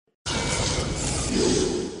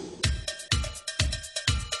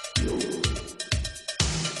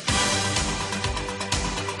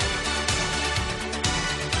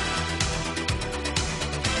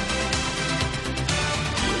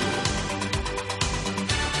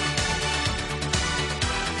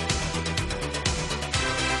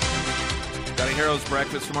Heroes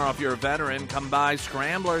breakfast tomorrow. If you're a veteran, come by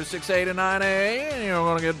Scrambler 6A to 9A, and you're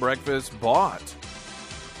going to get breakfast bought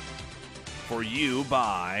for you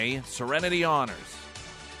by Serenity Honors,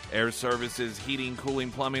 Air Services, Heating, Cooling,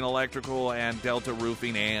 Plumbing, Electrical, and Delta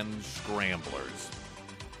Roofing and Scramblers.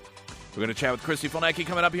 We're going to chat with Christy Fulnecki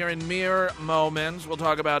coming up here in mere moments. We'll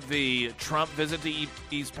talk about the Trump visit to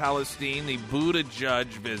East Palestine, the Buttigieg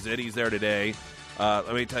visit. He's there today.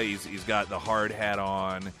 Let me tell you, he's got the hard hat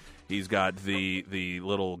on. He's got the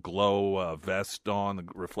little glow vest on, the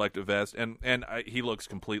reflective vest, and he looks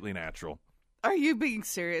completely natural. Are you being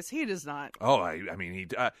serious? He does not. Oh, I mean,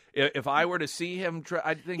 if I were to see him,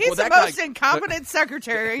 I'd think he's the most incompetent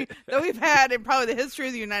secretary that we've had in probably the history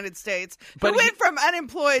of the United States. But went from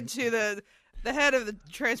unemployed to the head of the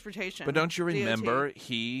transportation. But don't you remember DOT.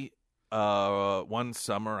 he one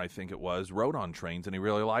summer, I think it was, rode on trains and he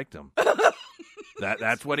really liked them.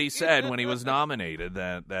 That's what he said when he was nominated.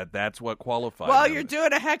 That's what qualified. Well, him. You're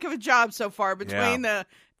doing a heck of a job so far between the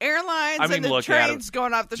airlines and the trains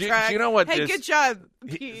going off the track. Do you know what? Hey, good job,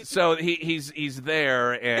 Pete. So he's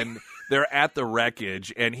there and they're at the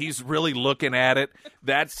wreckage and he's really looking at it.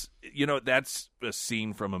 That's a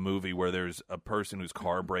scene from a movie where there's a person whose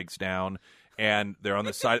car breaks down. And they're on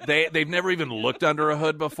the side. They've never even looked under a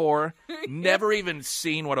hood before, never even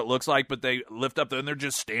seen what it looks like, but they lift up and they're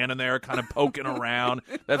just standing there kind of poking around.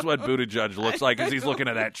 That's what Buttigieg looks like as he's looking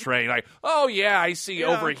at that train. Like, oh, yeah, I see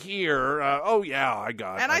over here. Oh, yeah, I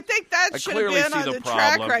got it. And I think that should have been on the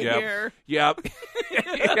track right here. Yep.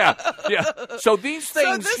 yeah. So these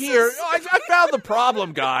things here, I found the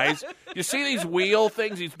problem, guys. You see these wheel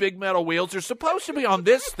things, these big metal wheels? They're supposed to be on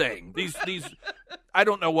this thing. These I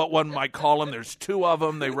don't know what one might call them. There's two of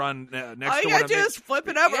them. They run next to one another. All you got to do is flip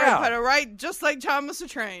it over and put it right, just like Thomas the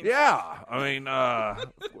Train. Yeah. I mean,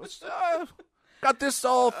 got this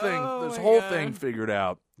whole thing figured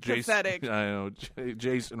out. Pathetic. I know.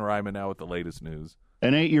 Jason Ryman now with the latest news.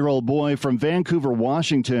 An 8-year-old boy from Vancouver,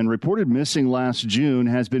 Washington, reported missing last June,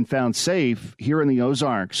 has been found safe here in the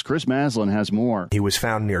Ozarks. Chris Maslin has more. He was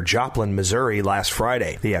found near Joplin, Missouri last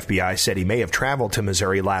Friday. The FBI said he may have traveled to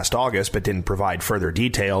Missouri last August, but didn't provide further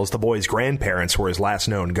details. The boy's grandparents were his last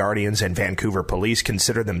known guardians, and Vancouver police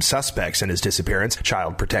consider them suspects in his disappearance.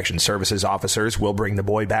 Child Protection Services officers will bring the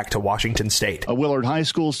boy back to Washington State. A Willard High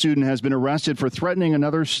School student has been arrested for threatening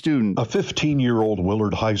another student. A 15-year-old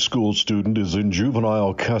Willard High School student is in juvenile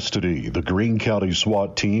custody. The Greene County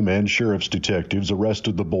SWAT team and sheriff's detectives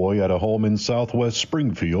arrested the boy at a home in southwest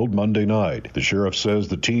Springfield Monday night. The sheriff says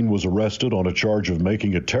the teen was arrested on a charge of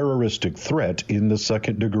making a terroristic threat in the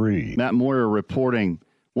second degree. Matt Moyer reporting.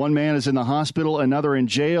 One man is in the hospital, another in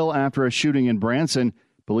jail after a shooting in Branson.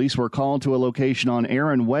 Police were called to a location on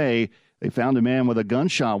Aaron Way. They found a man with a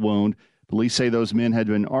gunshot wound. Police say those men had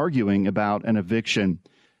been arguing about an eviction.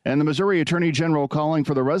 And the Missouri Attorney General calling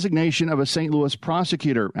for the resignation of a St. Louis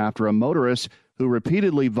prosecutor after a motorist who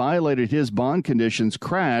repeatedly violated his bond conditions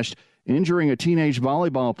crashed, injuring a teenage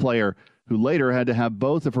volleyball player who later had to have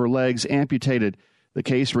both of her legs amputated. The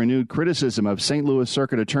case renewed criticism of St. Louis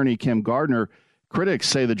Circuit Attorney Kim Gardner. Critics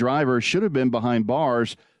say the driver should have been behind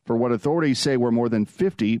bars for what authorities say were more than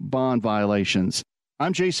 50 bond violations.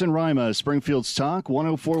 I'm Jason Rima, Springfield's Talk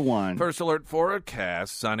 104.1. First alert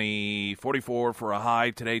forecast, sunny 44 for a high.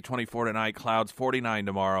 Today, 24 tonight, clouds 49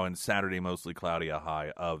 tomorrow, and Saturday mostly cloudy, a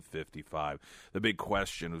high of 55. The big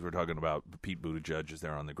question is we're talking about Pete Buttigieg is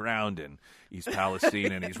there on the ground in East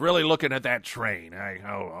Palestine, and he's really looking at that train.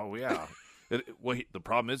 Oh yeah. The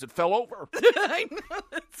problem is it fell over. I know,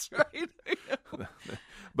 that's right.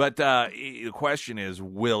 But the question is,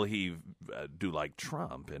 will he do like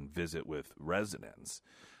Trump and visit with residents?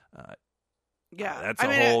 That's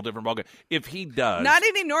a whole different ballgame. If he does. Not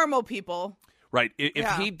any normal people. Right.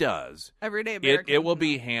 If he does, everyday Americans, it will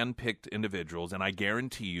be hand-picked individuals, and I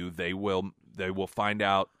guarantee you they will find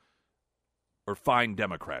out or find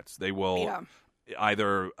Democrats. They will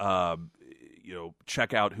either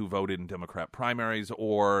check out who voted in Democrat primaries,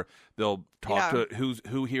 or they'll talk to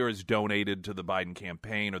who here has donated to the Biden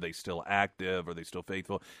campaign. Are they still active? Are they still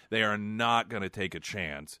faithful? They are not going to take a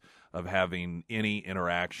chance of having any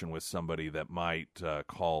interaction with somebody that might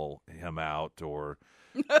call him out or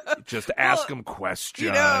just ask him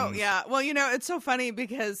questions. Well, it's so funny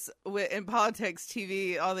because in politics,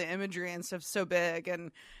 TV, all the imagery and stuff's so big,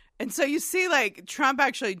 and And so you see, like, Trump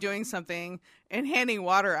actually doing something and handing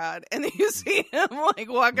water out. And then you see him, like,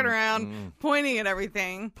 walking around, pointing at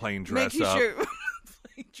everything. Playing dress making up. Sure,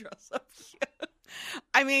 playing dress up. Yeah.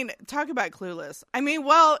 I mean, talk about clueless. I mean,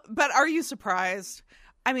 well, but are you surprised?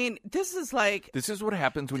 I mean, this is like... This is what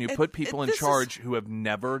happens when you put people in charge who have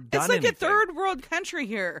never done anything. anything. It's like a third world country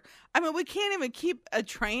here. I mean, we can't even keep a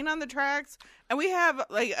train on the tracks, and we have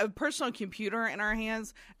like a personal computer in our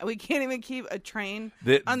hands, and we can't even keep a train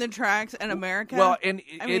on the tracks in America. Well, and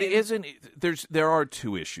it isn't... There are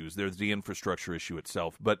two issues. There's the infrastructure issue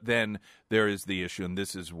itself, but then there is the issue, and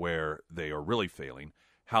this is where they are really failing,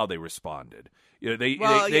 how they responded. You know,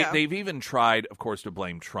 they've even tried, of course, to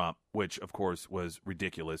blame Trump, which, of course, was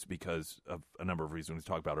ridiculous because of a number of reasons we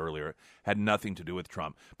talked about earlier. Had nothing to do with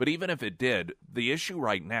Trump. But even if it did, the issue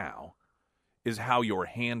right now is how you're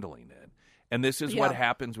handling it. And this is what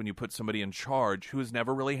happens when you put somebody in charge who has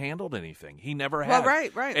never really handled anything. He never has. Well,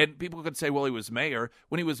 right. And people could say, well, he was mayor.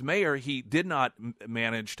 When he was mayor, he did not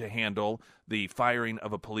manage to handle the firing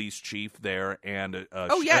of a police chief there and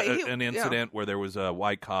an incident where there was a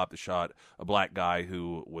white cop that shot a black guy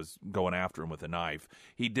who was going after him with a knife.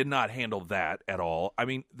 He did not handle that at all. I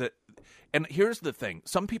mean, and here's the thing.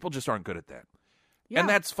 Some people just aren't good at that. Yeah. And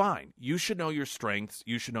that's fine. You should know your strengths.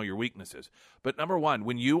 You should know your weaknesses. But number one,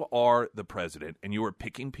 when you are the president and you are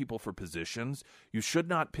picking people for positions, you should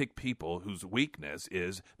not pick people whose weakness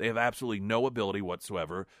is they have absolutely no ability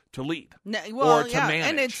whatsoever to lead or to manage.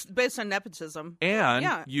 And it's based on nepotism.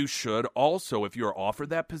 And you should also, if you're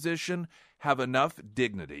offered that position, have enough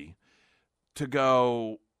dignity to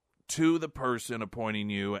go to the person appointing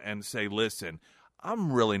you and say, listen,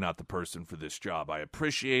 I'm really not the person for this job. I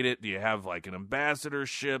appreciate it. Do you have like an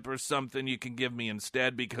ambassadorship or something you can give me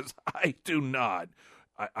instead? Because I do not.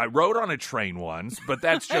 I rode on a train once, but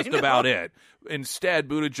that's just about it. Instead,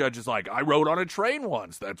 Buttigieg is like, I rode on a train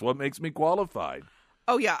once. That's what makes me qualified.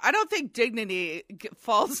 Oh, yeah. I don't think dignity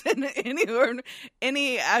falls in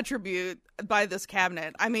any attribute by this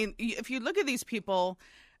cabinet. I mean, if you look at these people,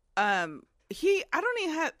 I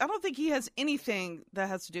don't think he has anything that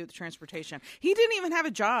has to do with transportation. He didn't even have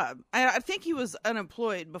a job. I think he was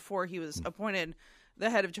unemployed before he was appointed the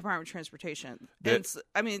head of Department of Transportation. Then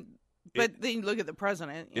you look at the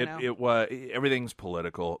president. Everything's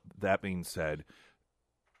political. That being said,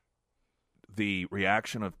 the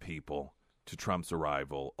reaction of people to Trump's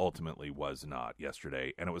arrival ultimately was not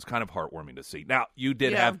yesterday, and it was kind of heartwarming to see. Now, you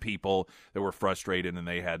did have people that were frustrated, and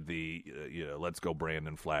they had the let's go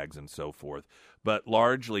Brandon flags and so forth, but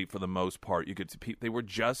largely, for the most part, you could see they were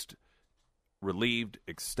just relieved,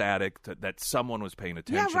 ecstatic that someone was paying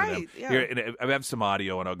attention to them. Yeah. Here, and I have some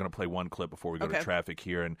audio, and I'm going to play one clip before we go to traffic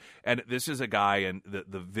here, and this is a guy, and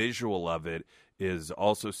the visual of it is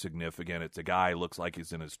also significant. It's a guy looks like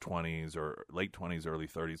he's in his 20s or late 20s, early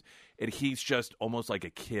 30s, and he's just almost like a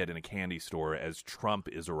kid in a candy store as Trump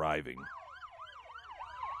is arriving.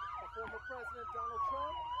 Former President Donald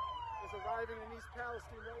Trump is arriving in East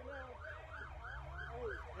Palestine right now. Oh,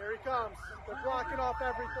 here he comes. They're blocking off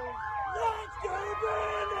everything. Let's go,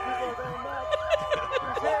 Brandon! People are going nuts.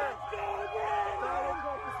 He's here. Donald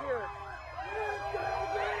Trump is here. Let's go,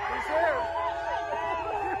 Brandon! He's here.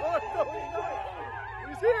 People are going nuts.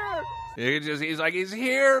 He's like, he's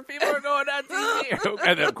here. People are going nuts. He's here.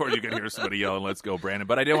 And then, of course, you can hear somebody yelling, let's go, Brandon.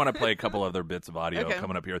 But I did want to play a couple other bits of audio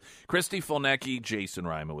coming up here. Christy Fulnecki, Jason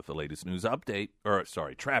Ryman with the latest news update.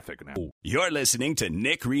 Traffic now. You're listening to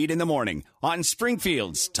Nick Reed in the Morning on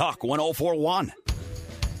Springfield's Talk 1041.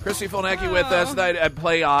 Christy Fulnecki with us. I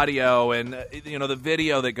play audio, and the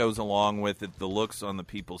video that goes along with it, the looks on the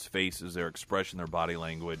people's faces, their expression, their body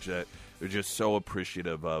language, they're just so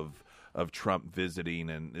appreciative of Trump visiting,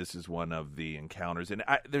 and this is one of the encounters. And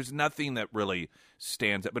there's nothing that really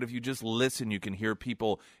stands out, but if you just listen, you can hear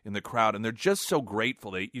people in the crowd, and they're just so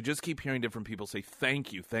grateful. You just keep hearing different people say,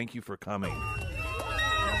 thank you for coming.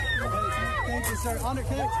 Thank you, sir. Honor to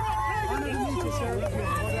meet you, sir.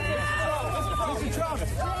 Mr. Trump,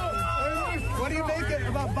 what do you make it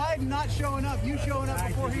about Biden not showing up? You showing up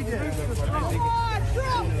before he did.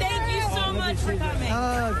 Thank you so much for coming.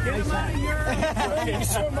 Get him out of here. Thank you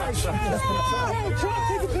so much. Hey, Trump,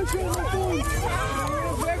 take a picture of my phone.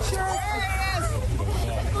 Picture?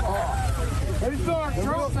 Hey, sir,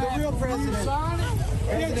 Trump, the real president. You sign it?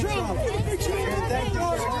 Hey, Trump, take a picture. Thank you,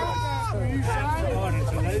 sir. Will you sign it?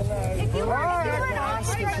 All right.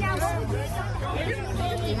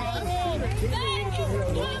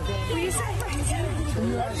 Please.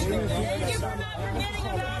 Thank you for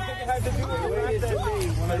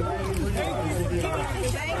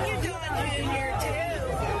Thank you, Don Jr.,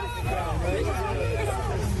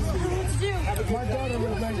 too. My daughter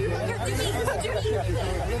was like Mr.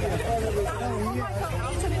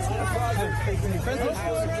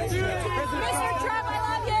 Trump,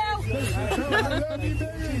 I love you.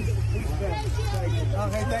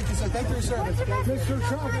 Okay, thank you, sir. Thank you for your service. Mr.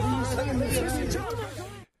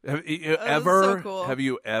 Trump, Have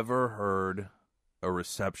you ever heard a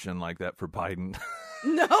reception like that for Biden?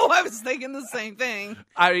 No, I was thinking the same thing.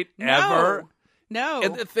 Ever? No.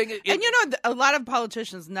 And the thing, a lot of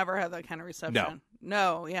politicians never have that kind of reception.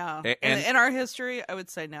 No, yeah. And in our history, I would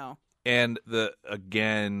say no. And that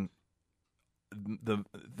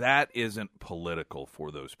isn't political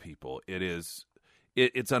for those people. It's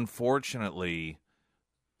unfortunately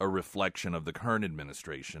a reflection of the current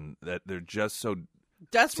administration that they're just so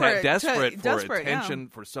desperate for attention,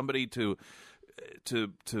 for somebody to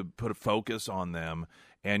put a focus on them.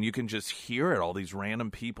 And you can just hear it, all these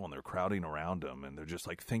random people, and they're crowding around him, and they're just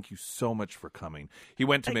like, thank you so much for coming. He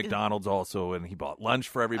went to McDonald's also, and he bought lunch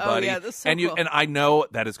for everybody. Oh, yeah, that's so cool. cool. And I know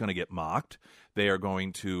that is going to get mocked. They are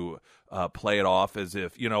going to play it off as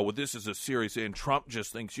if, this is a serious, and Trump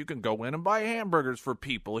just thinks you can go in and buy hamburgers for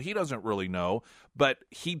people. He doesn't really know, but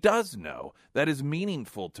he does know. That is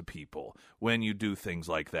meaningful to people when you do things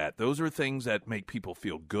like that. Those are things that make people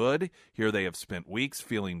feel good. Here they have spent weeks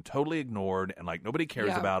feeling totally ignored and like nobody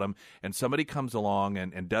cares about them, and somebody comes along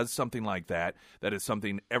and does something like that. That is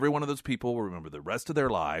something every one of those people will remember the rest of their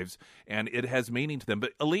lives, and it has meaning to them.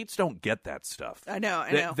 But elites don't get that stuff. I know.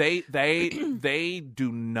 They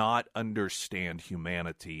do not understand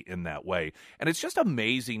humanity in that way. And it's just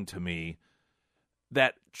amazing to me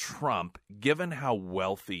that Trump, given how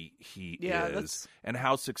wealthy he is and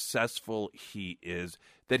how successful he is,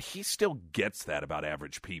 that he still gets that about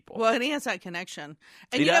average people. Well, and he has that connection.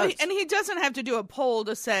 And he does. And he doesn't have to do a poll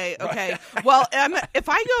to say, okay, well, if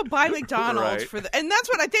I go buy McDonald's and that's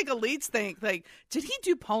what I think elites think. Like, did he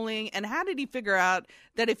do polling, and how did he figure out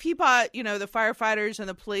that if he bought, the firefighters and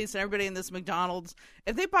the police and everybody in this McDonald's,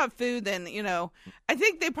 if they bought food, then, I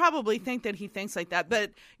think they probably think that he thinks like that.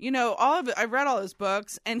 But, all of it, I read all his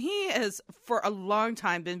books, and he has, for a long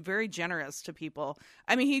time, been very generous to people.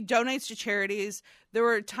 I mean, he donates to charities. There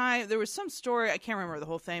was some story, I can't remember the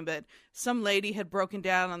whole thing, but some lady had broken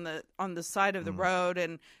down on the side of the road,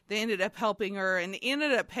 and they ended up helping her, and they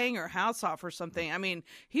ended up paying her house off or something. I mean,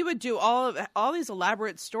 he would do all these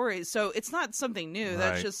elaborate stories. So it's not something new.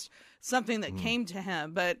 That's just something that came to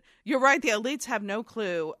him. But you're right, the elites have no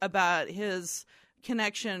clue about his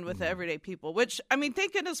connection with the everyday people, which, I mean,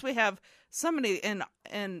 thank goodness we have somebody in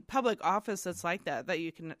public office that's like that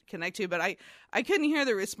you can connect to. But I couldn't hear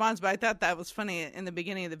the response, but I thought that was funny in the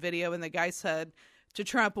beginning of the video when the guy said to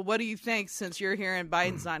Trump, well, what do you think since you're here and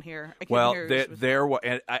Biden's not here?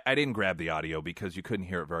 And I didn't grab the audio because you couldn't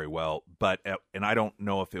hear it very well, but and I don't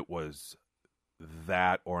know if it was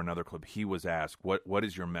that or another clip. He was asked, what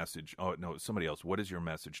is your message? Oh, no, somebody else. What is your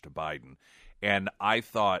message to Biden? And I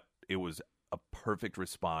thought it was a perfect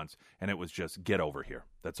response, and it was just, get over here.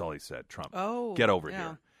 That's all he said, Trump. Oh, get over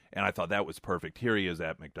here. And I thought that was perfect. Here he is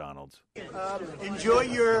at McDonald's. Enjoy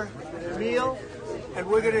your meal, and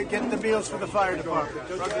we're going to get the meals for the fire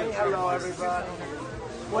department. Okay? Hello, everybody.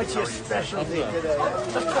 What's your specialty today?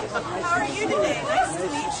 How are you today? Nice to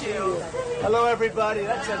meet you. Hello, everybody.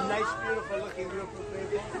 That's a nice, beautiful-looking group of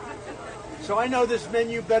people. So I know this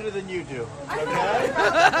menu better than you do, okay?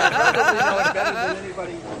 I probably know it better than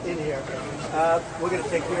anybody in here. We're going to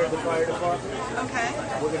take care of the fire department. Okay.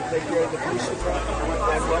 We're going to take care of the police department.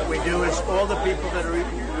 And what we do is all the people that are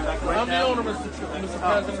eating right I'm now. the owner, Mr.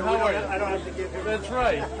 President. So How are you? I don't have to give you. That's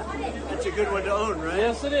right. That's a good one to own, right?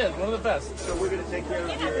 Yes, it is. One of the best. So we're going to take care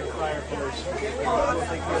of your fire police. We'll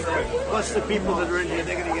take care of that. Plus the people that are in here,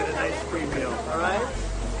 they're going to get a nice free meal. All right?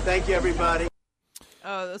 Thank you, everybody.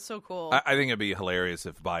 Oh, that's so cool. I think it'd be hilarious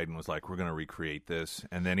if Biden was like, we're going to recreate this.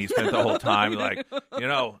 And then he spent the whole time like,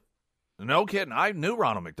 no kidding. I knew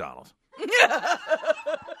Ronald McDonald.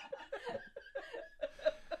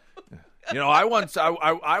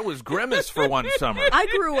 I was Grimace for one summer. I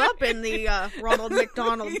grew up in the Ronald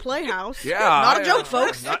McDonald Playhouse. Yeah. Not a joke,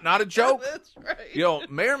 folks. Not a joke. That's right.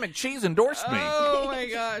 Mayor McCheese endorsed me. Oh, my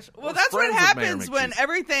gosh. Well, Was that's what friends with Mayor happens when McCheese.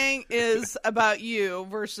 everything is about you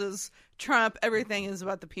versus Trump. Everything is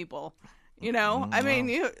about the people. I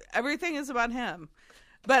mean, everything is about him.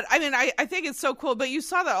 But, I mean, I think it's so cool. But you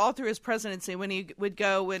saw that all through his presidency when he would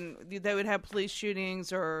go when they would have police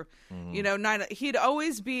shootings or, he'd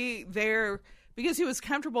always be there because he was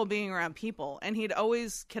comfortable being around people, and he'd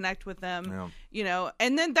always connect with them,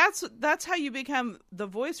 and then that's how you become the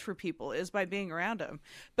voice for people, is by being around them.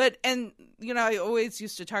 But, I always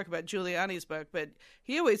used to talk about Giuliani's book, but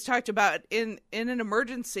he always talked about in an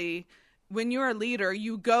emergency, when you're a leader,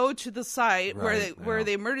 you go to the site Right, where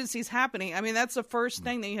the emergency is happening. I mean, that's the first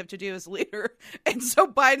thing that you have to do as leader. And so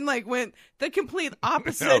Biden went the complete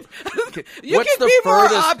opposite. You What's can the be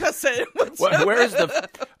furthest- more opposite. Where is the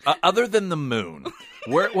other than the moon?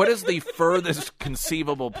 What is the furthest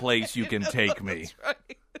conceivable place you can take me? That's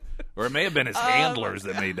right. Or it may have been his handlers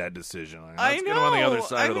that made that decision. I Let's know. get him on the other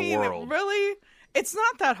side of the world. Really, it's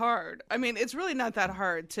not that hard. I mean, it's really not that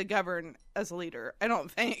hard to govern as a leader, I don't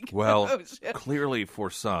think. Well, Oh, shit. clearly for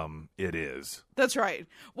some, it is. That's right.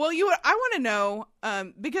 Well, I want to know,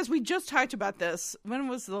 because we just talked about this. When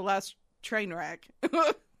was the last train wreck?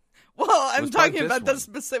 Well, I'm was talking probably about this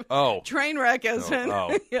the specific train wreck as in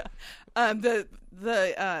yeah.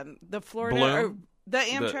 The Florida Bloom? or the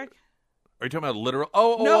Amtrak. Are you talking about literal?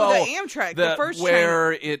 The Amtrak, the first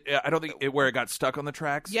where train. I don't think where it got stuck on the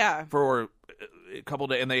tracks. Yeah, for a couple of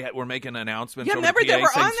days, and they were making announcements. Yeah, over remember the PA they were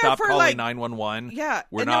saying, on there "Stop for calling 911." Yeah,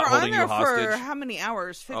 we're and not they were holding on there you hostage. for how many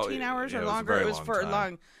hours? 15 hours or it longer? Was It was for a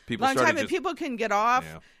long People time, started and people couldn't get off,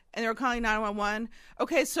 and they were calling 911.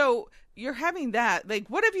 Okay, so you're having that. Like,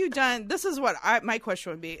 what have you done? This is what my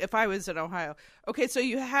question would be if I was in Ohio. Okay, so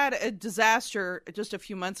you had a disaster just a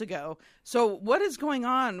few months ago. So what is going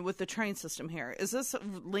on with the train system here? Is this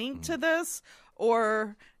linked to this?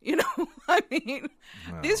 Or, I mean,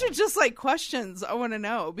 these are just like questions I want to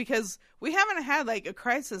know because we haven't had like a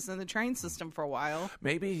crisis in the train system for a while.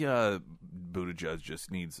 Maybe Buttigieg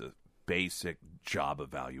just needs a basic job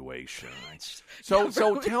evaluation. So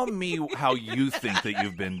tell me how you think that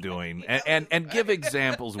you've been doing and give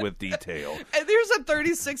examples with detail. And there's a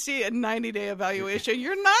 30, 60, and 90-day evaluation.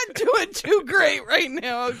 You're not doing too great right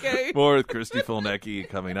now, okay? More with Christy Fulnecki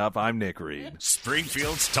coming up. I'm Nick Reed.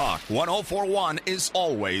 Springfield's Talk 1041 is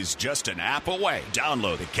always just an app away.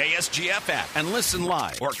 Download the KSGF app and listen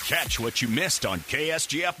live or catch what you missed on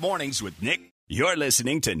KSGF Mornings with Nick. You're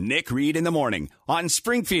listening to Nick Reed in the Morning on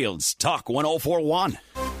Springfield's Talk 1041.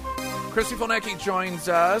 Christy Fulnecki joins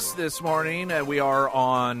us this morning. We are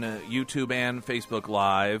on YouTube and Facebook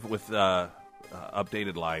Live with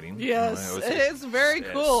updated lighting. Yes, it's very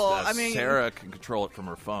cool. I mean, Sarah can control it from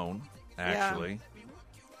her phone, actually. Yeah.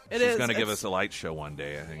 She's going to give us a light show one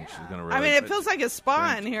day. I think she's going to really... I mean, it feels like a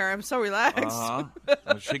spa in here. I'm so relaxed. Well,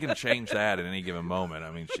 she can change that at any given moment.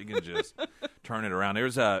 I mean, she can just turn it around.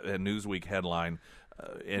 There's a Newsweek headline,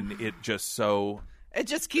 and it just so... It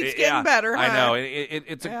just keeps getting better, huh? I know.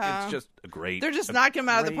 It's just a great... They're just knocking him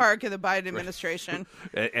out of the park in the Biden administration.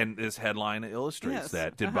 And this headline illustrates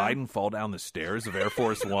that. Did Biden fall down the stairs of Air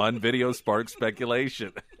Force One? Video sparks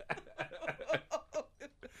speculation.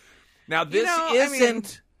 Now, this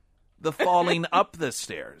isn't... the falling up the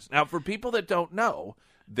stairs. Now, for people that don't know,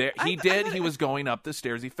 he was going up the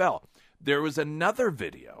stairs. He fell. There was another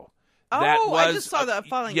video. I just saw the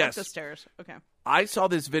falling up the stairs. Okay. I saw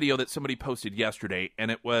this video that somebody posted yesterday, and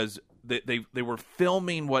it was they were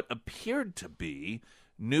filming what appeared to be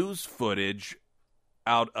news footage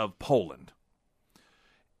out of Poland.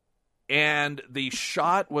 And the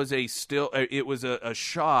shot was a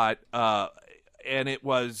shot, and it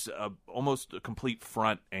was almost a complete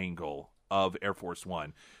front angle of Air Force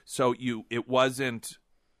One. So it wasn't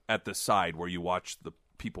at the side where you watch the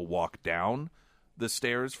people walk down the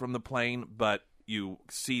stairs from the plane, but you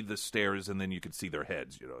see the stairs and then you can see their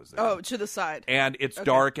heads. To the side. And it's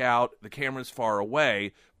dark out. The camera's far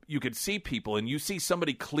away. You could see people, and you see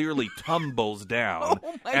somebody clearly tumbles down,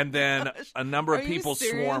 and then a number of people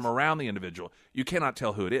swarm around the individual. You cannot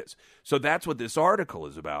tell who it is. So that's what this article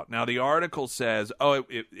is about. Now, the article says,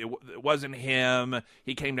 it wasn't him.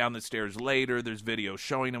 He came down the stairs later. There's video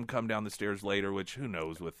showing him come down the stairs later, which who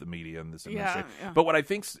knows with the media and this administration. Yeah. But what I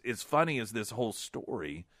think is funny is this whole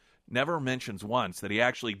story never mentions once that he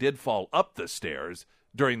actually did fall up the stairs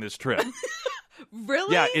during this trip.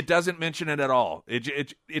 Really? Yeah, it doesn't mention it at all.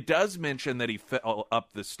 It does mention that he fell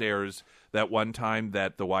up the stairs that one time,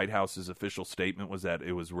 that the White House's official statement was that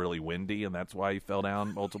it was really windy and that's why he fell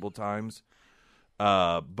down multiple times.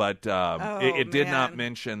 But it did not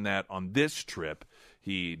mention that on this trip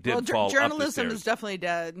he did fall up the stairs. Journalism is definitely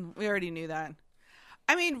dead. We already knew that.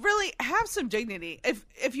 I mean, really, have some dignity.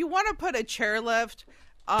 If you want to put a chairlift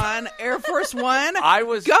on Air Force One, go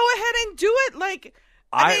ahead and do it. Like...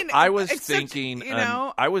 I was thinking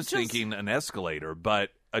an escalator, but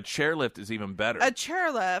a chairlift is even better. A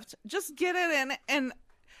chairlift, just get it in, and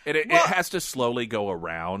it has to slowly go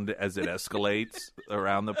around as it escalates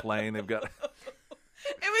around the plane. They've got.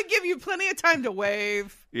 It would give you plenty of time to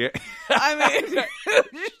wave. Yeah, I mean,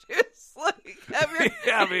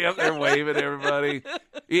 Have me up there waving at everybody.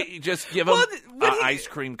 You just give them an ice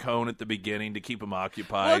cream cone at the beginning to keep them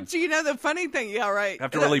occupied. Well, do you know the funny thing? Yeah, right.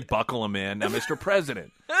 Have to really buckle them in. Now, Mr.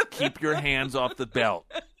 President, keep your hands off the belt,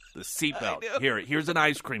 the seat belt. Here's an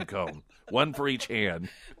ice cream cone, one for each hand.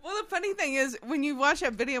 Well, the funny thing is, when you watch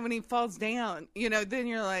that video when he falls down, then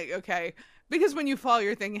you're like, okay. Because when you fall,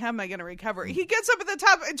 you're thinking, how am I going to recover? He gets up at the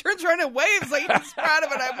top and turns around and waves like he's proud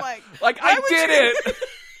of it. I'm like, I did it.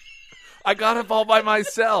 I got up all by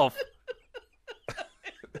myself.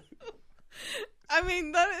 I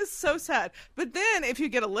mean, that is so sad. But then if you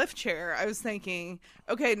get a lift chair, I was thinking,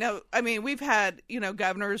 okay, no, I mean, we've had,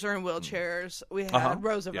 governors are in wheelchairs. We had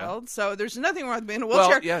Roosevelt. Yeah. So there's nothing wrong with being in a wheelchair.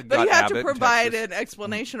 Well, yeah, but you have Abbott to provide an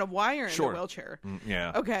explanation of why you're in a wheelchair.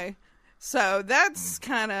 Yeah. Okay. So that's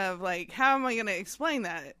kind of like, how am I going to explain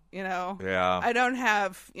that? Yeah. I don't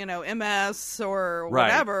have, MS or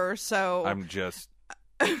whatever. Right. So I'm just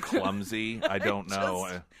clumsy. I don't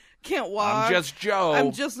know. Can't walk. I'm just Joe.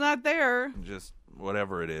 I'm just not there. Just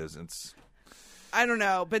whatever it is. I don't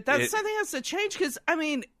know, but that's something has to change because, I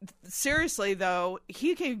mean, seriously, though,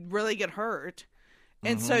 he can really get hurt.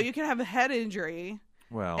 And so you can have a head injury.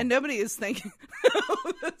 Well, and nobody is thinking,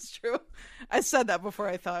 that's true. I said that before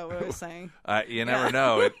I thought what I was saying. You never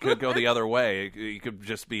know. It could go the other way. You could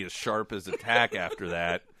just be as sharp as a tack after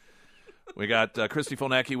that. We got Christy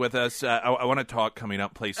Fulnecki with us. I want to talk coming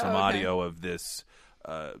up, play some audio of this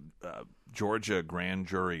Georgia grand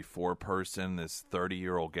jury 4-person, this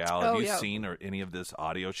 30-year-old gal. Have you seen any of this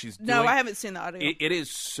audio? No, I haven't seen the audio. It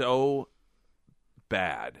is so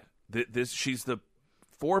bad. She's the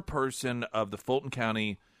 4-person of the Fulton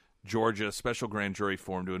County, Georgia special grand jury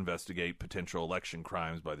formed to investigate potential election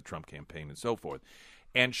crimes by the Trump campaign and so forth.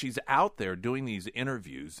 And she's out there doing these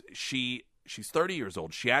interviews. She's 30 years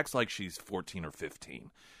old. She acts like she's 14 or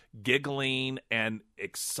 15, giggling and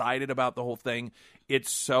excited about the whole thing.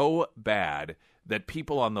 It's so bad that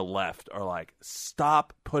people on the left are like,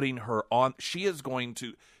 stop putting her on. She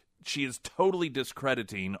is totally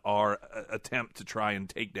discrediting our attempt to try and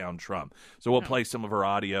take down Trump. So we'll play some of her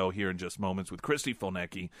audio here in just moments with Christy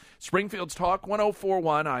Fulnecki. Springfield's Talk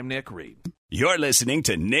 104.1. I'm Nick Reed. You're listening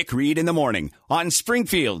to Nick Reed in the Morning on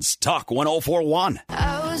Springfield's Talk 104.1.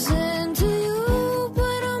 I was into you,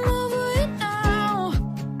 but I'm over it now.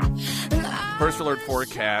 First alert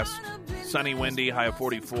forecast. Sunny, windy, high of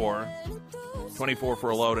 44. 24 for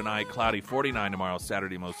a low tonight. Cloudy, 49 tomorrow.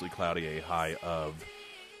 Saturday, mostly cloudy, a high of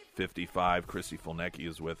 55. Christy Fulnecki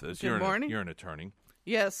is with us. Good morning. You're an attorney.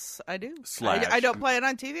 Yes, I do. I don't play it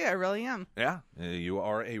on TV. I really am. Yeah, you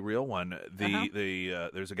are a real one.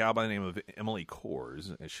 There's a gal by the name of Emily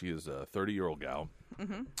Kors. She is a 30-year-old gal.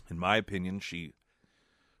 Mm-hmm. In my opinion, she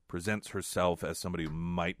presents herself as somebody who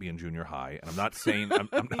might be in junior high. And I'm not saying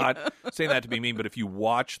I'm not saying that to be mean, but if you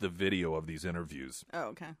watch the video of these interviews,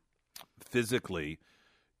 physically,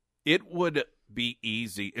 it would be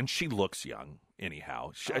easy. And she looks young.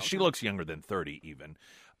 Anyhow, she looks younger than 30 even.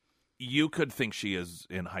 You could think she is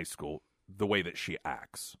in high school the way that she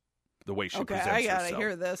acts, the way she presents herself. Okay, I got to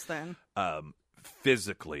hear this then.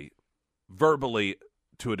 Physically, verbally,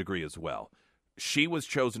 to a degree as well. She was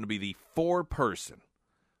chosen to be the 4-person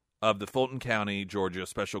of the Fulton County, Georgia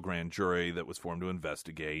special grand jury that was formed to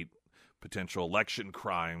investigate potential election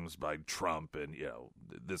crimes by Trump and,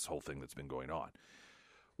 this whole thing that's been going on.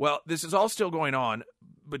 Well, this is all still going on,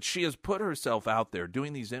 but she has put herself out there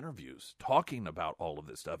doing these interviews, talking about all of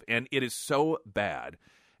this stuff, and it is so bad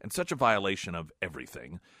and such a violation of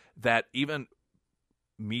everything that even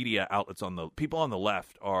media outlets people on the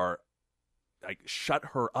left are like, shut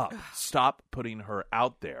her up, stop putting her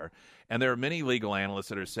out there. And there are many legal analysts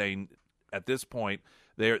that are saying at this point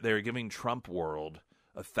they're giving Trump world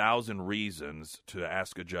 1,000 reasons to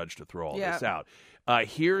ask a judge to throw all this out.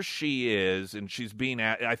 Here she is, and she's being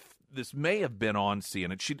this may have been on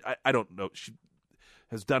CNN. I don't know. She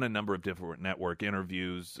has done a number of different network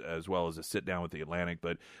interviews as well as a sit-down with The Atlantic.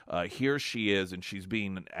 But here she is, and she's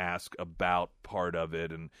being asked about part of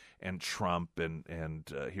it and Trump,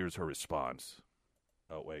 and here's her response.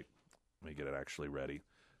 Oh, wait. Let me get it actually ready.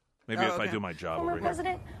 Maybe if I do my job over here.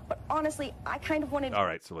 President, but honestly, I kind of wanted... All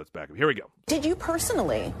right, so let's back up. Here we go. Did you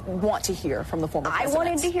personally want to hear from the former president? I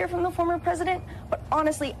wanted to hear from the former president, but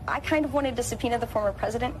honestly, I kind of wanted to subpoena the former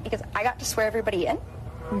president because I got to swear everybody in.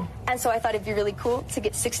 And so I thought it'd be really cool to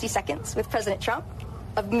get 60 seconds with President Trump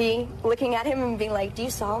of me looking at him and being like, do you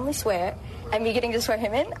solemnly swear? And me getting to swear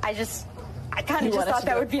him in. I kind of just thought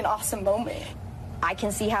that would be an awesome moment. I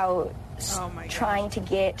can see how trying to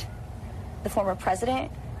get the former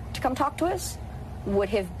president to come talk to us would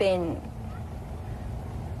have been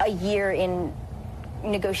a year in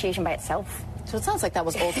negotiation by itself. So it sounds like that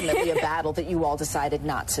was ultimately a battle that you all decided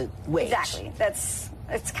not to wage. Exactly. That's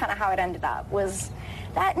kind of how it ended up, was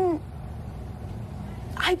that, and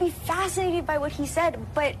I'd be fascinated by what he said,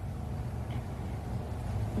 but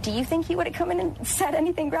do you think he would have come in and said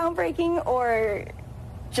anything groundbreaking, or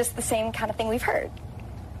just the same kind of thing we've heard?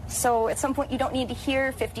 So at some point, you don't need to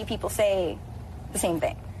hear 50 people say the same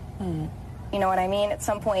thing. Mm. You know what I mean? At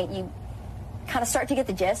some point, you kind of start to get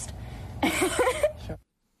the gist. Sure.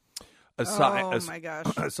 My gosh.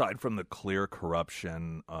 Aside from the clear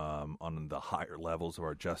corruption on the higher levels of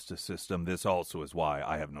our justice system, this also is why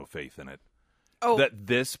I have no faith in it. Oh. That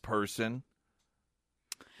this person,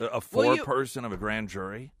 a foreperson of a grand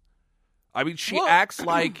jury, I mean, she acts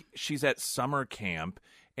like she's at summer camp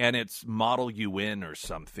and it's Model UN or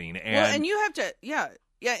something. And you have to,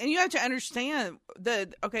 and you have to understand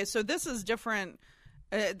that, okay, so this is different.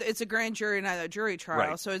 It's a grand jury, not a jury trial,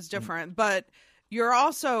 right. So it's different. But you're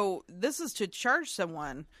also, this is to charge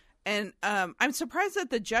someone. And I'm surprised that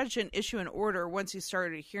the judge didn't issue an order once he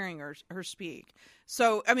started hearing her speak.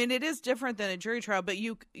 So, I mean, it is different than a jury trial, but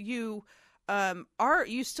you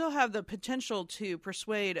still have the potential to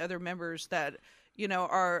persuade other members that,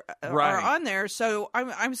 are on there. So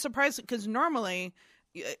I'm surprised, because normally,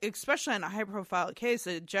 especially in a high profile case,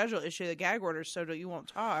 the judge will issue the gag order so that you won't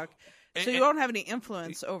talk. So you won't have any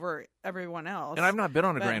influence over everyone else. And I've not been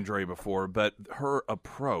on a grand jury before, but her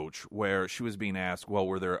approach, where she was being asked, well,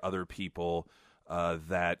 were there other people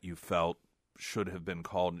that you felt should have been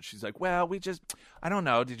called? And she's like, well, I don't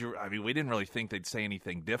know. We didn't really think they'd say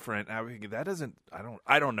anything different.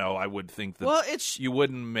 I don't know. I would think that you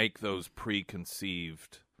wouldn't make those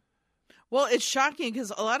preconceived. Well, it's shocking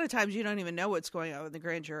because a lot of times you don't even know what's going on with the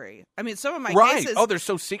grand jury. I mean, some of my cases... Oh, they're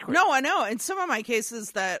so secret. No, I know. And some of my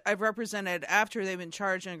cases that I've represented after they've been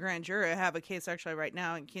charged in a grand jury, I have a case actually right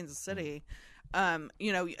now in Kansas City.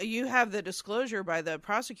 You have the disclosure by the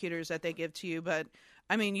prosecutors that they give to you, but,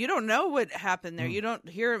 I mean, you don't know what happened there. You don't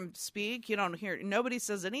hear him speak. Nobody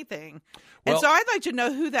says anything. And so I'd like to know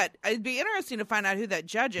it'd be interesting to find out who that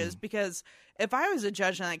judge is, because if I was a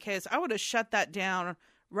judge in that case, I would have shut that down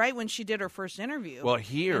right when she did her first interview. Well,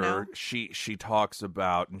 here she talks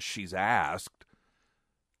about, and she's asked,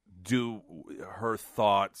 her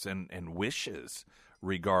thoughts and wishes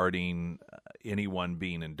regarding anyone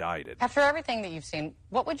being indicted. After everything that you've seen,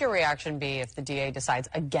 what would your reaction be if the DA decides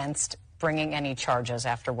against bringing any charges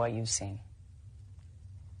after what you've seen?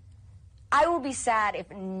 I will be sad if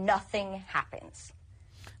nothing happens.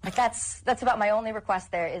 Like that's about my only request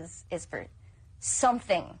there is for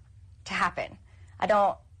something to happen. I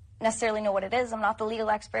don't necessarily know what it is. I'm not the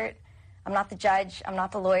legal expert. I'm not the judge. I'm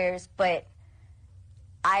not the lawyers. But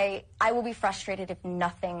I will be frustrated if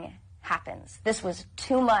nothing happens. This was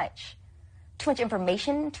too much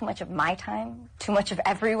information, too much of my time, too much of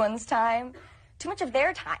everyone's time, too much of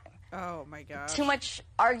their time. Oh, my gosh. Too much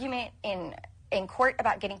argument in court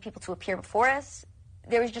about getting people to appear before us.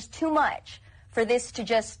 There was just too much for this to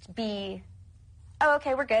just be, oh,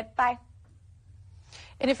 okay, we're good. Bye.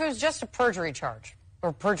 And if it was just a perjury charge,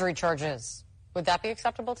 or perjury charges, would that be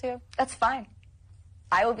acceptable to you? That's fine.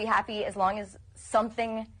 I will be happy as long as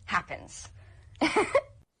something happens.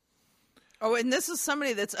 Oh, and this is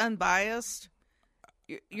somebody that's unbiased.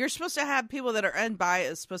 You're supposed to have people that are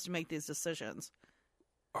unbiased supposed to make these decisions.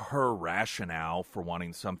 Her rationale for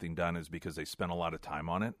wanting something done is because they spent a lot of time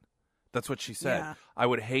on it. That's what she said. Yeah. I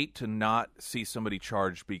would hate to not see somebody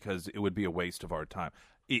charged because it would be a waste of our time.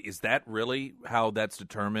 Is that really how that's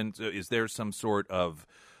determined? Is there some sort of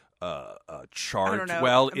chart? I don't know.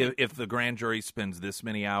 Well, if the grand jury spends this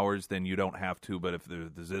many hours, then you don't have to. But if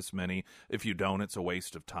there's this many, if you don't, it's a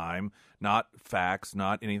waste of time. Not facts,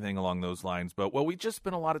 not anything along those lines. But, we just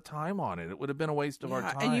spent a lot of time on it. It would have been a waste of our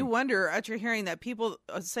time. And you wonder, after hearing that, people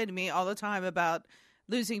say to me all the time about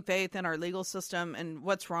losing faith in our legal system and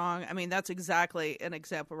what's wrong. I mean, that's exactly an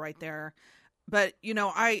example right there. But,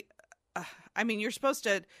 I mean, you're supposed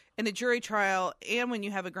to, in a jury trial and when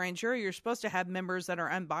you have a grand jury, you're supposed to have members that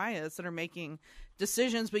are unbiased, that are making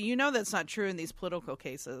decisions. But that's not true in these political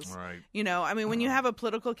cases. Right. When you have a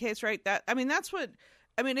political case, right,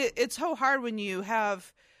 it's so hard when you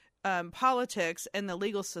have politics and the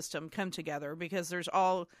legal system come together, because there's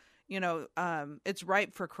all, it's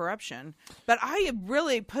ripe for corruption. But I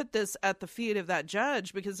really put this at the feet of that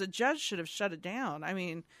judge, because the judge should have shut it down. I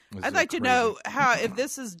mean, I'd like to know if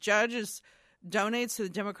this is judges donates to the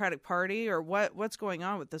Democratic Party, or what's going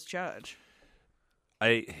on with this judge.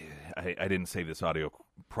 I didn't say this audio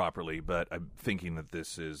properly, but I'm thinking that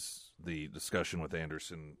this is the discussion with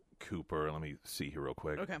Anderson Cooper. Let me see here real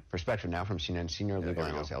quick. Okay. Perspective now from CNN senior legal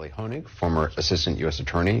analyst Ellie Honig, former assistant U.S.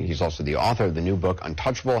 attorney. He's also the author of the new book,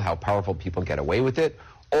 Untouchable, How Powerful People Get Away with It.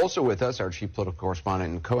 Also with us, our chief political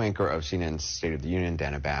correspondent and co-anchor of CNN's State of the Union,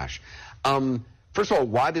 Dana Bash. First of all,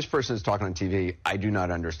 why this person is talking on TV, I do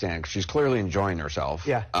not understand. She's clearly enjoying herself.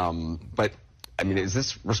 Yeah. But, I mean, is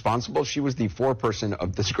this responsible? She was the foreperson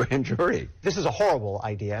of this grand jury. This is a horrible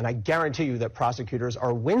idea, and I guarantee you that prosecutors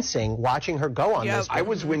are wincing watching her go on this. I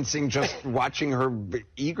was wincing just watching her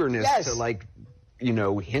eagerness to, like, you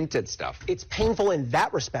know, hint at stuff. It's painful in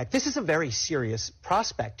that respect. This is a very serious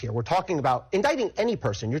prospect here. We're talking about indicting any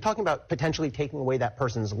person. You're talking about potentially taking away that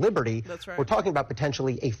person's liberty. That's right. We're talking about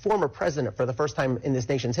potentially a former president for the first time in this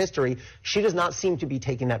nation's history. She does not seem to be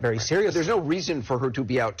taking that very seriously. There's no reason for her to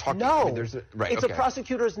be out talking. No. I mean, It's a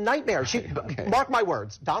prosecutor's nightmare. Mark my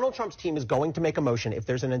words. Donald Trump's team is going to make a motion if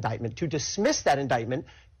there's an indictment to dismiss that indictment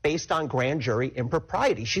based on grand jury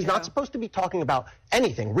impropriety. She's not supposed to be talking about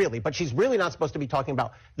anything, really, but she's really not supposed to be talking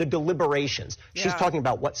about the deliberations. She's talking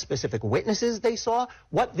about what specific witnesses they saw,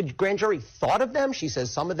 what the grand jury thought of them. She says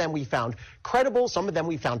some of them we found credible, some of them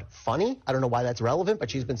we found funny. I don't know why that's relevant, but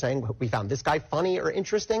she's been saying we found this guy funny or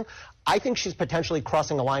interesting. I think she's potentially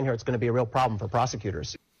crossing a line here. It's going to be a real problem for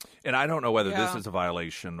prosecutors. And I don't know whether this is a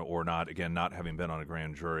violation or not, again, not having been on a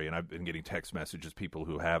grand jury. And I've been getting text messages, people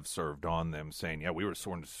who have served on them saying, yeah, we were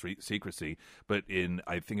sworn to secrecy. But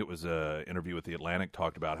I think it was an interview with The Atlantic,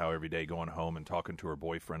 talked about how every day going home and talking to her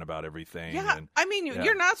boyfriend about everything. Yeah, and, I mean,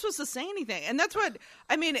 you're not supposed to say anything. And that's what,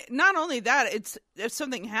 I mean, not only that, it's if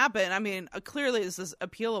something happened, I mean, clearly this is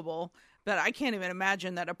appealable. But I can't even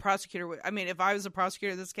imagine that a prosecutor would. I mean, if I was a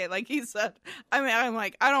prosecutor in this case, like he said, I mean, I'm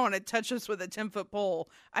like, I don't want to touch this with a 10-foot pole.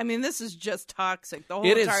 I mean, this is just toxic. The whole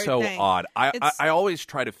it entire is so thing. odd. I always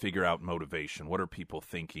try to figure out motivation. What are people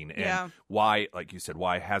thinking? And why, like you said,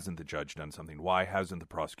 why hasn't the judge done something? Why hasn't the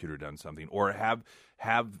prosecutor done something? Or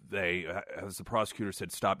has the prosecutor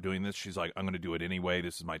said, stop doing this? She's like, I'm going to do it anyway.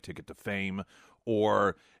 This is my ticket to fame.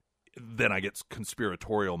 Or then I get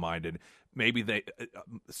conspiratorial minded. Maybe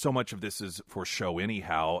so much of this is for show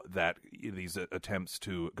anyhow, that these attempts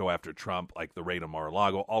to go after Trump, like the raid on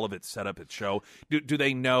Mar-a-Lago, all of it's set up at show. Do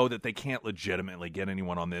they know that they can't legitimately get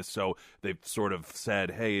anyone on this? So they've sort of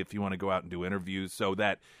said, hey, if you want to go out and do interviews, so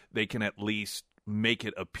that they can at least make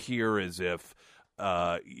it appear as if,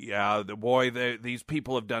 these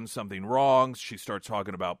people have done something wrong. She starts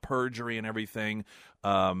talking about perjury and everything,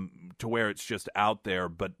 to where it's just out there,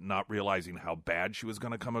 but not realizing how bad she was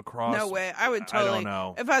going to come across. No way. I would totally. I don't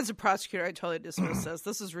know. If I was a prosecutor, I'd totally dismiss this.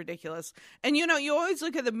 This is ridiculous. And, you know, you always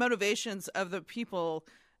look at the motivations of the people,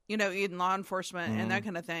 you know, in law enforcement and that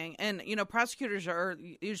kind of thing. And, you know, prosecutors are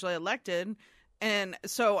usually elected. And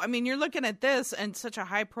so, I mean, you're looking at this and such a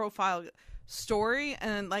high-profile story,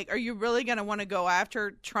 and like, are you really going to want to go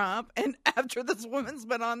after Trump and after this woman's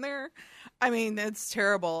been on there? I mean, it's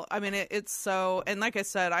terrible. I mean, it's so, and like I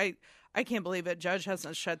said, I can't believe it. Judge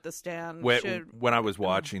hasn't shut this down. When I was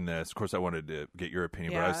watching this, of course, I wanted to get your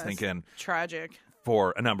opinion, but I was thinking tragic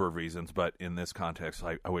for a number of reasons. But in this context,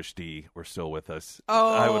 I wish Dee were still with us.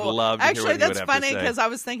 Oh, I would love to hear what that's you would funny have to say. because I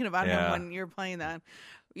was thinking about him when you were playing that.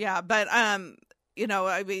 Yeah, but you know,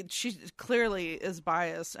 I mean, she clearly is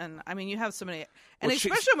biased, and I mean, you have somebody, and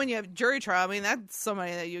especially when you have jury trial. I mean, that's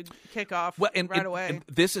somebody that you kick off right away. And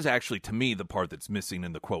this is actually, to me, the part that's missing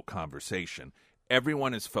in the quote conversation.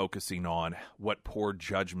 Everyone is focusing on what poor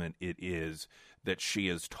judgment it is that she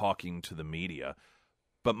is talking to the media,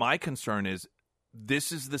 but my concern is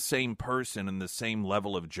this is the same person and the same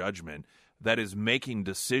level of judgment that is making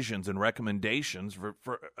decisions and recommendations for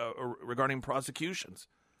regarding prosecutions.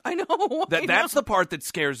 I know. That's the part that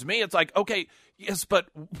scares me. It's like, okay, yes, but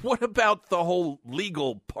what about the whole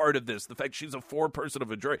legal part of this? The fact she's a foreperson of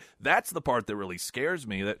a jury. That's the part that really scares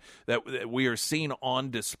me, that we are seeing on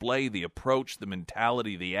display the approach, the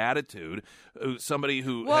mentality, the attitude. Somebody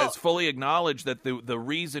who has fully acknowledged that the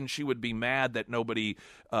reason she would be mad that nobody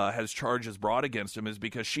has charges brought against him is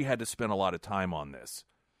because she had to spend a lot of time on this.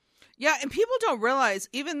 Yeah, and people don't realize,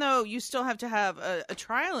 even though you still have to have a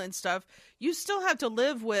trial and stuff, you still have to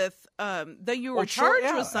live with that you were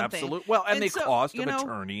charged with something. Absolutely. Well, and the so, cost of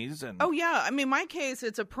attorneys. And oh, yeah. I mean, my case,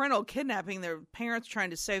 it's a parental kidnapping. Their parents trying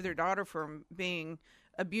to save their daughter from being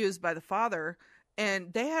abused by the father.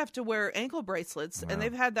 And they have to wear ankle bracelets, and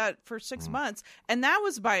they've had that for 6 months. And that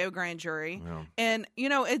was by a grand jury. Yeah. And, you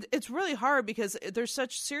know, it's really hard because there's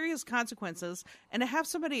such serious consequences. And to have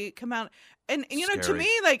somebody come out, and, you know, to me,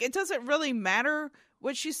 like, it doesn't really matter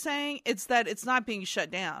what she's saying. It's that it's not being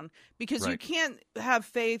shut down because you can't have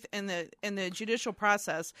faith in the judicial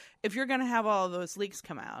process if you're going to have all of those leaks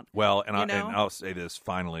come out. Well, and I'll say this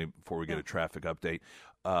finally before we get a traffic update.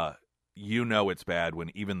 you know it's bad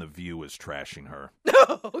when even The View is trashing her.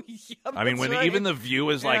 Oh, yeah, I mean, when right. even The View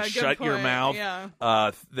is like, shut your point. mouth,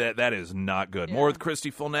 Yeah. that is not good. Yeah. More with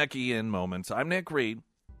Christy Fulnecki in moments. I'm Nick Reed.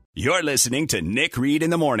 You're listening to Nick Reed in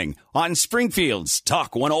the Morning on Springfield's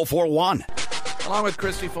Talk 104.1. Along with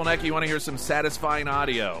Christy Fulnecki, you want to hear some satisfying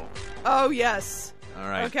audio? Oh, yes. All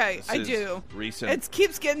right. Okay, This I is do. Recent. It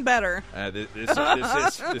keeps getting better. This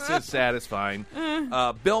is satisfying.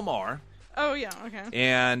 Bill Maher. Oh, yeah, okay.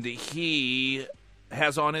 And he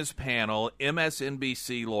has on his panel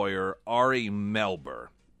MSNBC lawyer Ari Melber.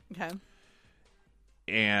 Okay.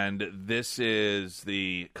 And this is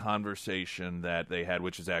the conversation that they had,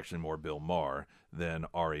 which is actually more Bill Maher than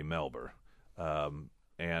Ari Melber.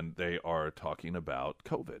 And they are talking about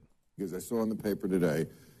COVID. Because I saw in the paper today,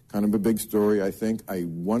 kind of a big story, I think. I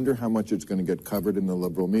wonder how much it's going to get covered in the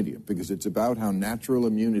liberal media, because it's about how natural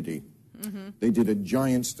immunity, they did a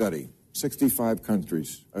giant study, 65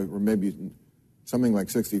 countries, or maybe something like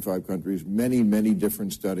 65 countries, many, many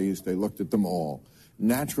different studies. They looked at them all.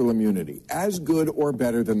 Natural immunity, as good or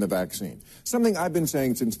better than the vaccine. Something I've been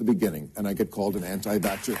saying since the beginning, and I get called an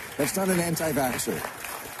anti-vaxxer. That's not an anti-vaxxer.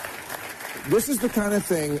 This is the kind of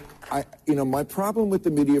thing, my problem with the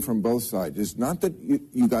media from both sides is not that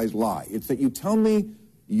you guys lie. It's that you tell me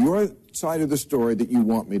your side of the story that you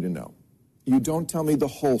want me to know. You don't tell me the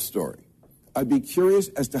whole story. I'd be curious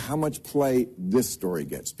as to how much play this story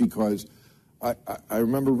gets, because I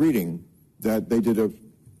remember reading that they did a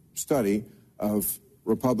study of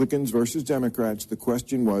Republicans versus Democrats. The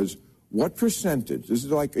question was, what percentage, this is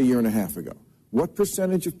like a year and a half ago, what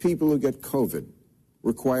percentage of people who get COVID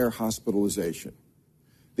require hospitalization?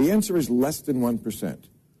 The answer is less than 1%.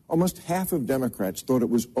 Almost half of Democrats thought it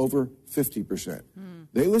was over 50%.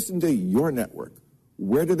 They listened to your network.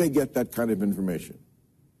 Where do they get that kind of information?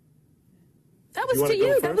 That was to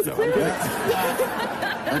you. That was clear.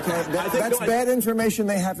 Okay, that's bad information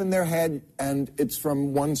they have in their head, and it's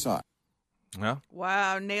from one side. Yeah.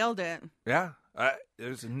 Wow, nailed it. Yeah.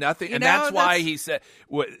 There's nothing. And that's why he said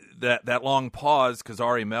that long pause, because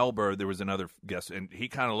Ari Melber, there was another guest, and he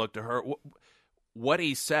kind of looked at her. What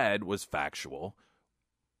he said was factual.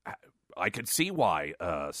 I could see why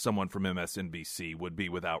someone from MSNBC would be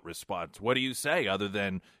without response. What do you say other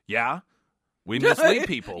than, we mislead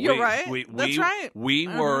people? You're right. That's right. We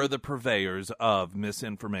were the purveyors of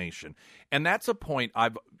misinformation. And that's a point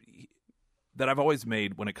that I've always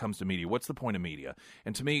made when it comes to media. What's the point of media?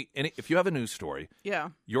 And to me, if you have a news story,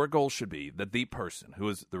 your goal should be that the person who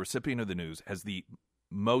is the recipient of the news has the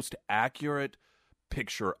most accurate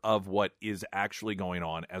picture of what is actually going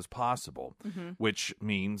on as possible, which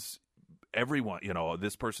means everyone,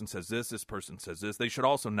 this person says this person says this. They should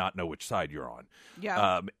also not know which side you're on.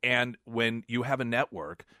 Yeah. And when you have a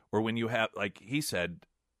network, or when you have, like he said,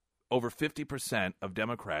 over 50% of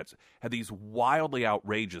Democrats have these wildly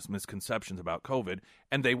outrageous misconceptions about COVID,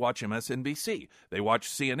 and they watch MSNBC. They watch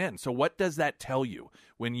CNN. So what does that tell you?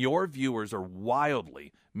 When your viewers are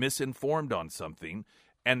wildly misinformed on something,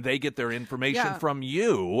 and they get their information from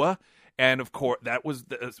you, and of course that was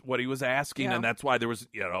what he was asking, and that's why there was,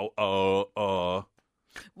 Well,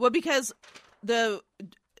 because the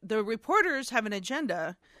reporters have an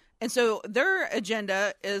agenda, and so their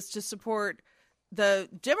agenda is to support the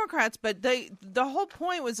Democrats, but the whole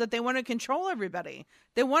point was that they want to control everybody.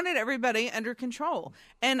 They wanted everybody under control.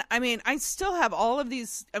 And I mean, I still have all of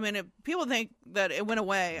these. I mean, if people think that it went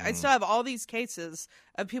away, I still have all these cases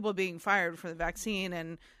of people being fired for the vaccine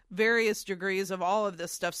and various degrees of all of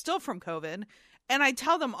this stuff still from COVID. And I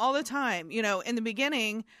tell them all the time, in the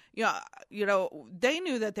beginning, they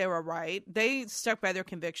knew that they were right. They stuck by their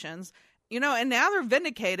convictions. And now they're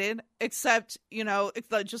vindicated, except,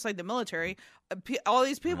 it's just like the military. All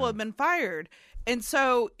these people have been fired. And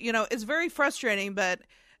so, it's very frustrating, but,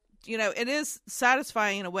 it is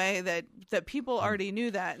satisfying in a way that people already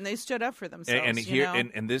knew that, and they stood up for themselves.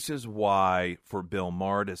 And this is why, for Bill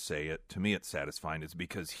Maher to say it, to me it's satisfying, is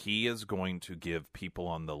because he is going to give people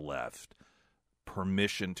on the left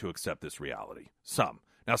permission to accept this reality.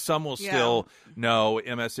 Now, some will still, no,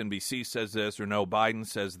 MSNBC says this, or no, Biden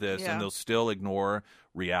says this, and they'll still ignore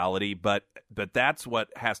reality. But that's what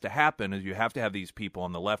has to happen, is you have to have these people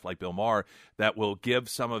on the left, like Bill Maher, that will give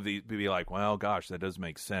some of these, be like, well, gosh, that does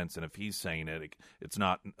make sense. And if he's saying it, it's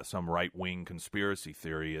not some right-wing conspiracy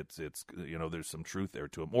theory. It's there's some truth there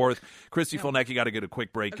to it. More with Christy Fulnecki. Got to get a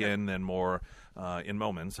quick break in, and more in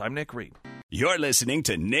moments. I'm Nick Reed. You're listening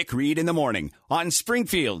to Nick Reed in the Morning on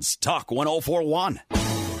Springfield's Talk 104.1.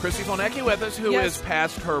 Christy Fulnecki with us, who is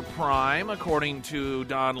past her prime, according to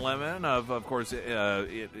Don Lemon of course,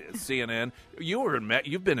 CNN.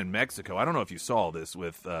 You've been in Mexico. I don't know if you saw this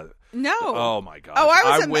with No. Oh my God. Oh,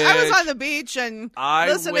 I was on the beach and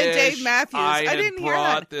listening to Dave Matthews. I didn't hear that.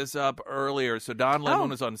 I brought this up earlier. So Don Lemon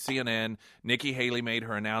was on CNN. Nikki Haley made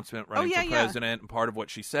her announcement running for president, and part of what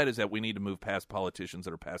she said is that we need to move past politicians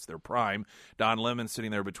that are past their prime. Don Lemon's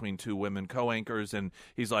sitting there between two women co-anchors, and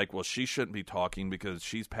he's like, well, she shouldn't be talking because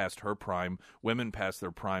she's past her prime. Women past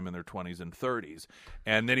their prime in their 20s and 30s.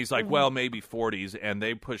 And then he's like, well, maybe 40s, and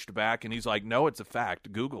they pushed back, and he's like, no, it's a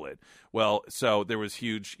fact. Google it. Well, so there was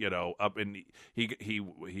huge, up in he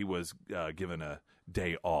was given a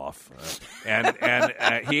day off, and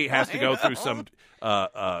he has to go through some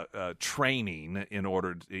training in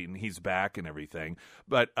order and he's back and everything.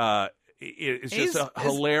 But it's just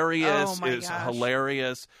hilarious. It's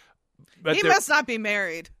hilarious. But he must not be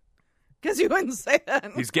married because you wouldn't say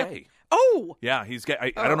that. He's gay. Oh, yeah, he's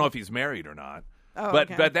gay. I don't know if he's married or not. Oh,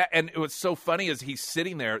 but that, and it was so funny as he's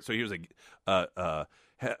sitting there. So he was a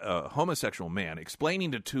homosexual man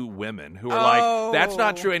explaining to two women who are like, that's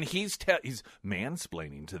not true, and he's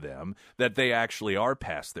mansplaining to them that they actually are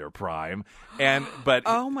past their prime. But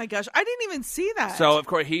oh my gosh, I didn't even see that. So of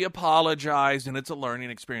course he apologized, and it's a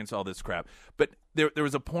learning experience, all this crap. But there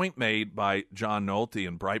was a point made by John Nolte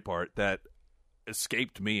in Breitbart that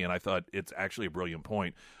escaped me, and I thought it's actually a brilliant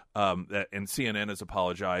point. And CNN has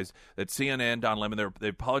apologized. That CNN, Don Lemon, they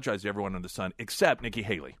apologized to everyone under the sun except Nikki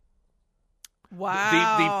Haley.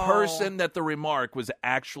 Wow. The person that the remark was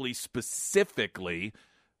actually specifically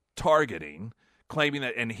targeting, claiming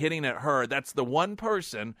that and hitting at her, that's the one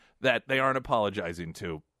person that they aren't apologizing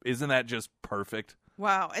to. Isn't that just perfect?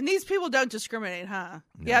 Wow. And these people don't discriminate, huh?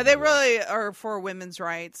 No, yeah, they really are for women's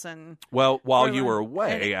rights. And well, while you were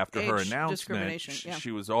away after her announcement,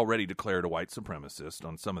 she was already declared a white supremacist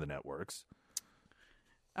on some of the networks.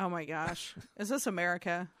 Oh, my gosh. Is this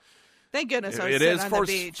America? Thank goodness I was it sitting is on for,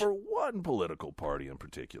 the beach. For one political party in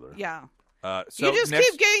particular. Yeah. So you just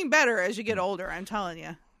keep getting better as you get older, I'm telling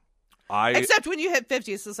you. Except when you hit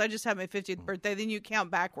 50, since I just had my 50th birthday, then you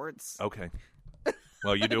count backwards. Okay.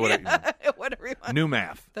 Well, you do whatever you want. New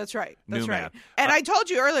math. That's right. New math. And I told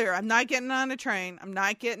you earlier, I'm not getting on a train. I'm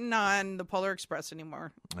not getting on the Polar Express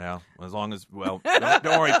anymore. Yeah, as long as, don't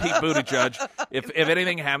worry, Pete Buttigieg. If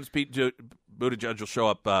anything happens, Pete Buttigieg will show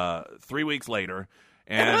up 3 weeks later.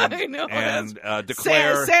 And, I know, and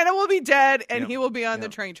declare Santa will be dead, and he will be on the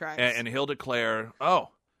train tracks. And he'll declare,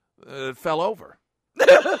 it fell over.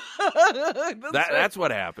 That's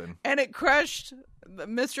what happened. And it crushed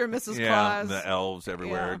Mr. and Mrs. Claus. The elves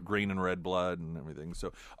everywhere, green and red blood and everything.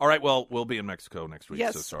 So, all right, well, we'll be in Mexico next week.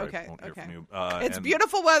 Yes, so sorry, okay, won't hear from you. It's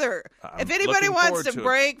beautiful weather. If anybody wants to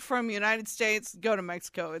break it. from the United States, go to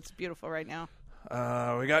Mexico. It's beautiful right now.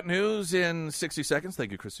 We got news in 60 seconds.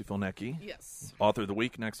 Thank you, Christy Filnecki. Yes. Author of the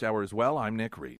week next hour as well. I'm Nick Reed.